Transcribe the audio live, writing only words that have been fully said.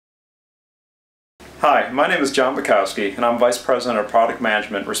Hi, my name is John Buchowski, and I'm Vice President of Product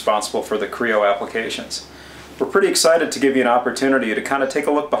Management responsible for the Creo applications. We're pretty excited to give you an opportunity to kind of take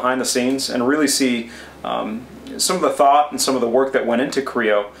a look behind the scenes and really see some of the thought and some of the work that went into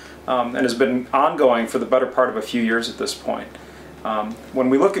Creo and has been ongoing for the better part of a few years at this point. When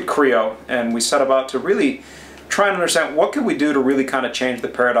we look at Creo and we set about to really try and understand what could we do to really kind of change the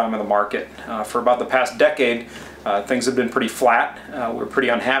paradigm of the market. For about the past decade, things have been pretty flat. We're pretty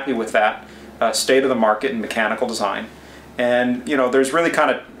unhappy with that state of the market in mechanical design. And there's really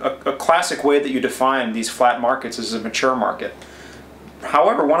kind of a classic way that you define these flat markets as a mature market.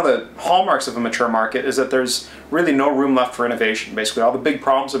 However, one of the hallmarks of a mature market is that there's really no room left for innovation. Basically, all the big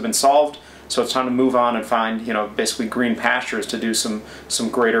problems have been solved, so it's time to move on and find, basically green pastures to do some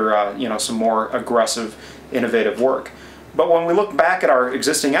greater, some more aggressive, innovative work. But when we look back at our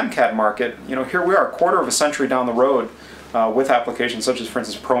existing MCAD market, here we are a quarter of a century down the road with applications such as, for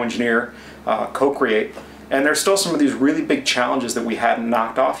instance, ProEngineer, Co-Create, and there's still some of these really big challenges that we hadn't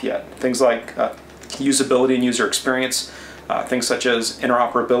knocked off yet. Things like usability and user experience, things such as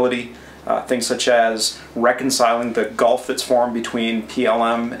interoperability, things such as reconciling the gulf that's formed between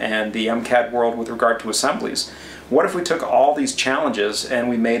PLM and the MCAD world with regard to assemblies. What if we took all these challenges and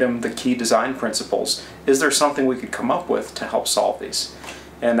we made them the key design principles? Is there something we could come up with to help solve these?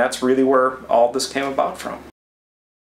 And that's really where all this came about from.